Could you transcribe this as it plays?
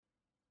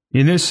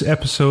In this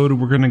episode,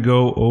 we're going to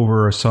go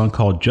over a song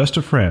called Just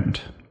a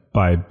Friend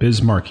by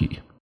Biz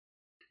Markie.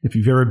 If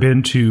you've ever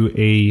been to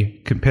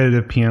a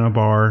competitive piano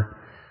bar,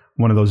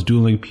 one of those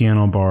dueling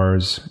piano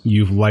bars,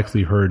 you've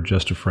likely heard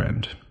Just a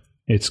Friend.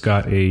 It's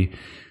got a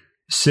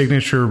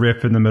signature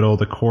riff in the middle of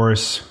the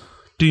chorus.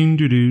 Ding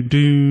doo doo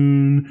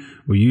doon.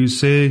 Well, you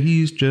say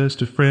he's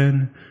just a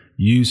friend.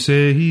 You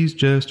say he's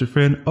just a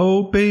friend.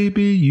 Oh,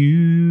 baby,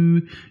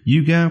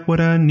 you got what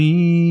I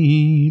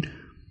need.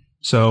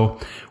 So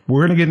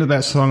we're going to get into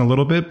that song a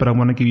little bit, but I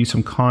want to give you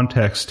some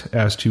context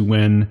as to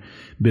when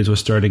Biz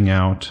was starting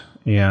out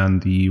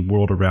and the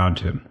world around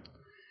him.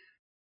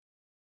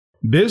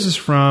 Biz is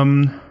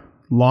from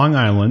Long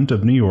Island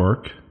of New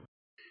York,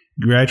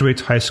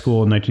 graduates high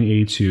school in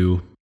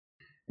 1982,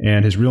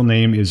 and his real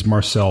name is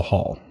Marcel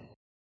Hall.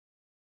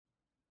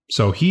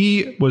 So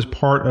he was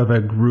part of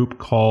a group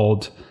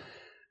called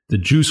the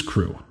Juice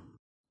Crew.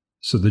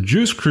 So the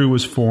Juice Crew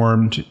was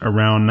formed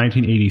around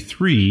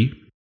 1983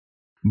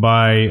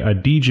 by a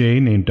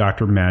DJ named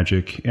Dr.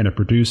 Magic and a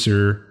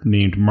producer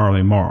named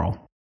Marley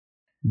Marl.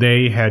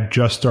 They had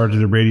just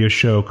started a radio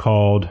show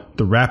called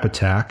The Rap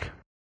Attack,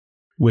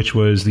 which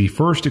was the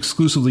first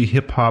exclusively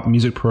hip-hop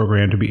music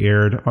program to be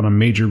aired on a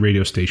major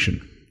radio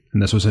station,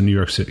 and this was in New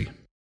York City.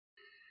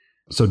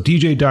 So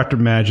DJ Dr.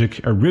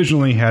 Magic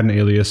originally had an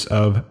alias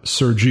of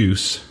Sir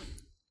Juice,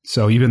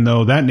 so even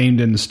though that name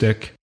didn't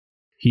stick,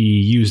 he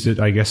used it,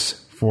 I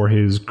guess, for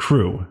his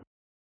crew.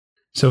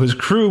 So his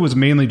crew was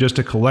mainly just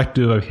a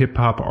collective of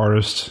hip-hop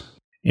artists,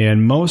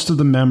 and most of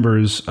the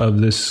members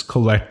of this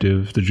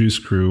collective, the Juice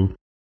Crew,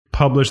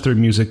 published their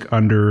music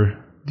under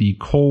the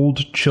Cold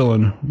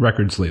Chillin'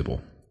 Records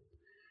label.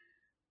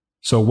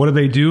 So what did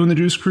they do in the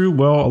Juice Crew?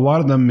 Well, a lot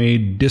of them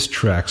made diss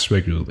tracks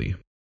regularly.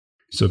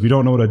 So if you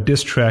don't know what a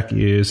diss track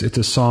is, it's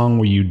a song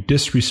where you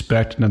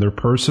disrespect another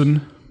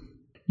person,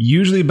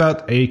 usually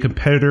about a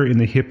competitor in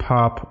the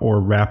hip-hop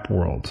or rap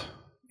world.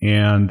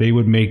 And they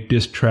would make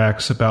diss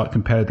tracks about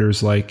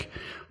competitors like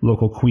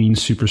local Queens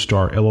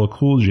superstar LL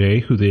Cool J,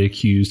 who they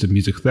accused of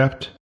music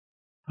theft,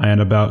 and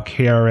about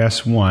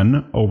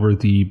KRS-One over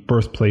the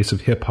birthplace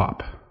of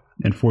hip-hop.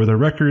 And for the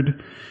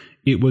record,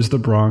 it was the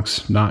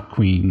Bronx, not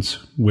Queens,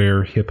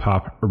 where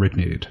hip-hop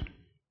originated.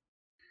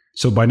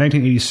 So by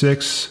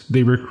 1986,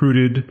 they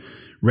recruited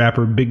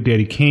rapper Big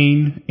Daddy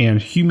Kane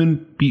and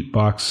human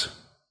beatbox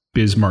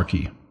Biz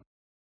Markie.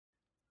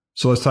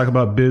 So let's talk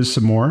about Biz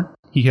some more.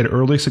 He had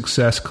early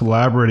success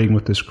collaborating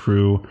with this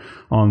crew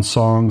on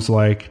songs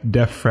like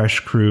Def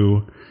Fresh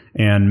Crew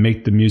and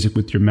Make the Music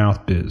with Your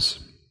Mouth Biz.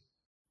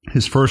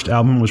 His first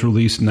album was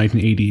released in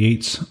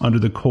 1988 under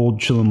the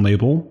Cold Chillin'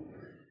 label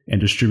and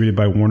distributed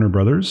by Warner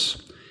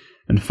Brothers.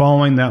 And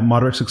following that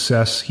moderate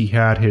success, he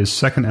had his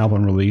second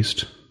album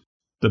released,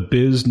 The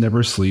Biz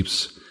Never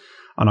Sleeps,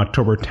 on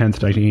October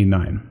 10th,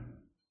 1989.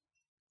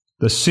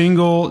 The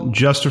single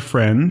Just a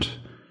Friend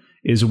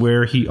is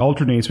where he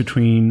alternates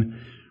between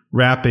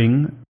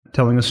rapping,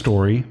 telling a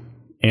story,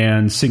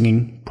 and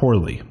singing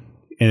poorly.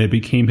 And it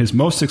became his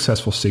most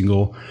successful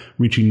single,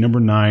 reaching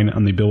number 9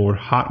 on the Billboard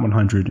Hot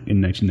 100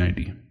 in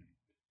 1990.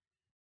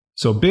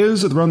 So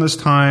Biz, around this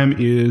time,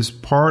 is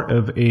part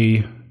of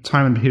a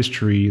time in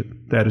history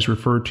that is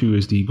referred to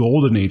as the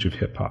golden age of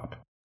hip-hop,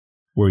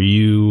 where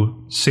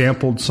you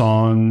sampled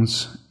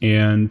songs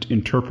and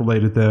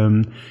interpolated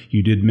them.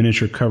 You did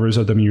miniature covers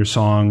of them in your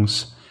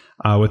songs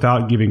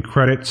without giving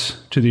credit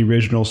to the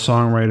original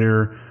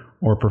songwriter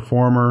or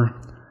performer,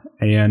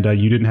 and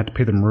you didn't have to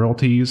pay them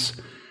royalties,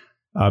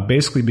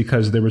 basically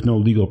because there was no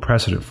legal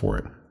precedent for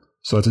it.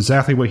 So that's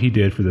exactly what he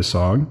did for this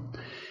song.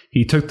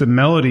 He took the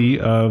melody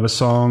of a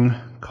song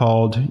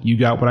called You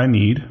Got What I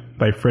Need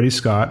by Freddie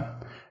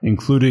Scott,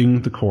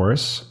 including the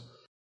chorus.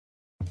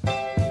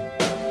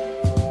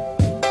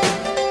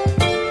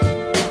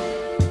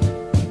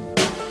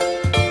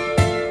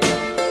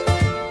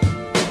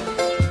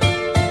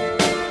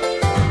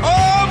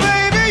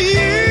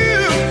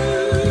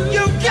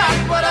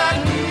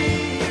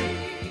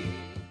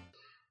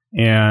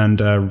 And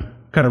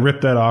kind of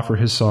ripped that off for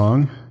his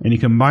song. And he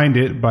combined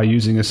it by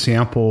using a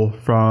sample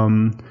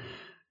from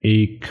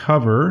a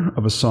cover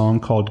of a song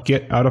called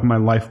Get Out of My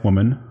Life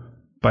Woman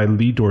by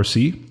Lee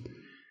Dorsey,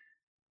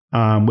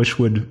 which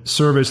would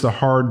serve as the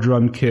hard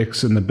drum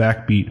kicks and the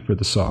backbeat for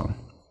the song.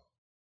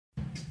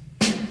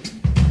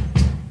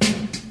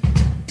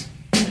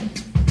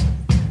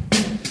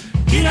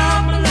 Get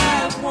out my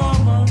life,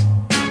 woman.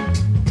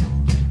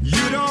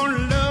 You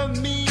don't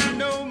love me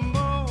no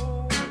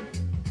more.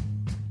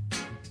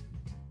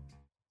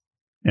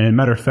 And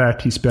matter of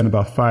fact, he spent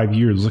about 5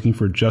 years looking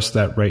for just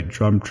that right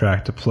drum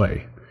track to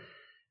play.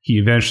 He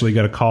eventually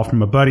got a call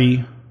from a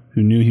buddy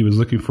who knew he was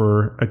looking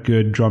for a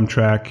good drum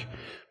track,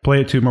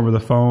 played it to him over the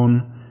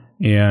phone,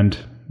 and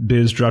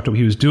Biz dropped what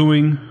he was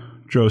doing,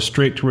 drove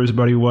straight to where his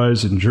buddy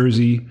was in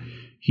Jersey.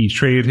 He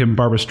traded him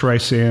Barbra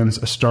Streisand's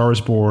A Star Is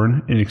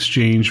Born in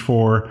exchange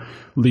for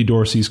Lee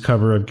Dorsey's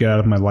cover of Get Out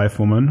of My Life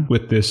Woman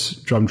with this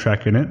drum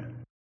track in it.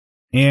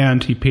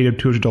 And he paid him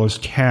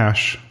 $200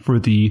 cash for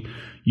the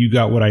You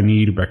Got What I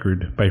Need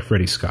record by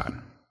Freddie Scott.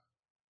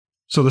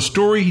 So the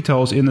story he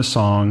tells in the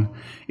song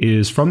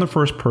is from the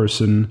first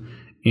person,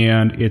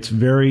 and it's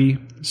very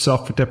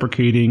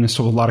self-deprecating,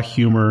 so a lot of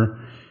humor,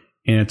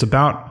 and it's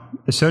about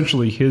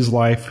essentially his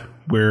life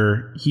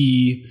where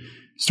he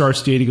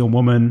starts dating a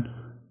woman.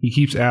 He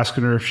keeps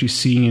asking her if she's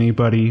seeing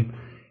anybody,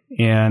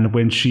 and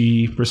when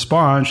she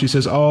responds, she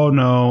says, "Oh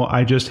no,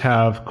 I just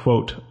have,"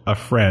 quote, "a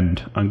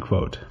friend,"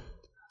 unquote.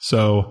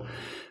 So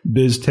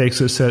Biz takes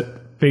this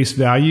at face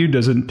value,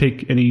 doesn't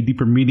take any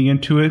deeper meaning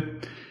into it,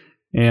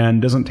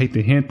 and doesn't take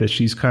the hint that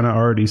she's kind of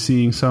already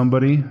seeing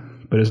somebody,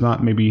 but is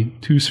not maybe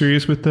too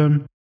serious with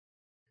them.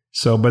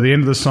 So by the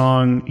end of the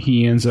song,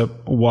 he ends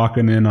up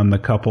walking in on the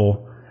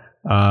couple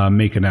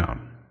making out.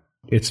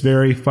 It's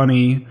very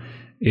funny.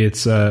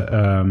 It's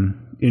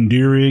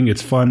endearing.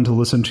 It's fun to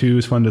listen to.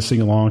 It's fun to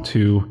sing along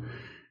to.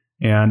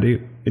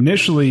 And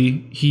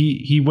initially,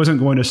 he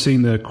wasn't going to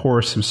sing the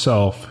chorus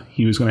himself.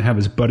 He was going to have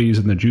his buddies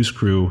in the Juice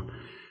Crew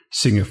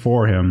sing it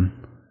for him.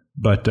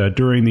 But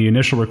during the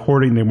initial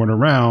recording, they weren't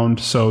around,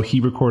 so he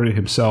recorded it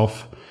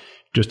himself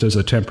just as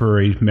a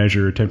temporary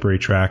measure, temporary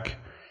track.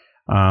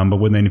 But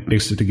when they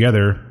mixed it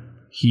together,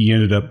 he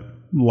ended up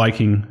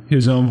liking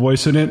his own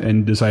voice in it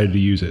and decided to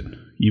use it,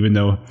 even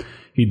though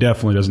he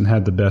definitely doesn't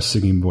have the best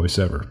singing voice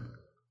ever.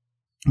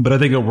 But I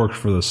think it worked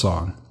for the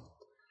song.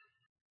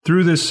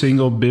 Through this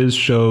single, Biz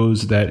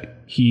shows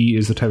that he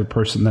is the type of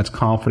person that's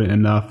confident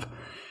enough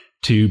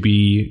to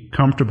be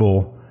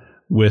comfortable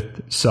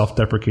with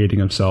self-deprecating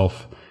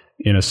himself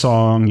in a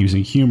song,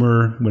 using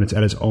humor when it's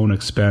at his own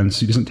expense.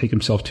 He doesn't take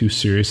himself too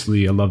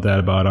seriously. I love that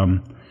about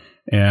him.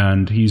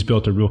 And he's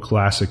built a real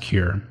classic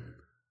here.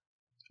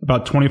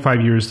 About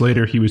 25 years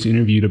later, he was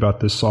interviewed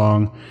about this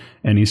song,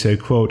 and he said,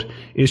 quote,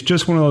 "It's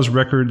just one of those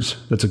records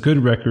that's a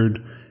good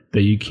record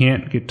that you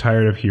can't get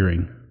tired of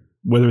hearing.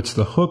 Whether it's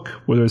the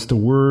hook, whether it's the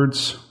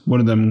words, one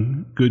of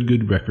them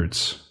good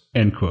records,"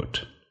 end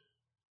quote.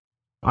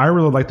 I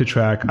really like the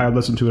track. I've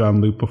listened to it on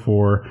loop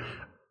before.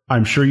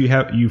 I'm sure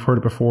you've heard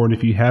it before, and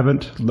if you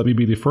haven't, let me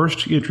be the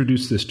first to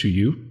introduce this to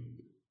you.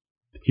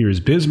 Here's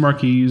Biz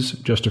Marquis,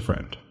 Just a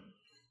Friend.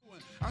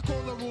 I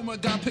called the room, I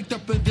got picked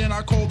up, and then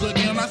I called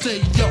again. I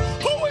said, "Yo,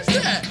 who is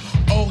that?"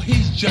 "Oh,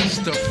 he's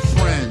just a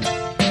friend."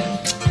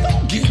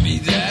 Don't give me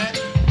that.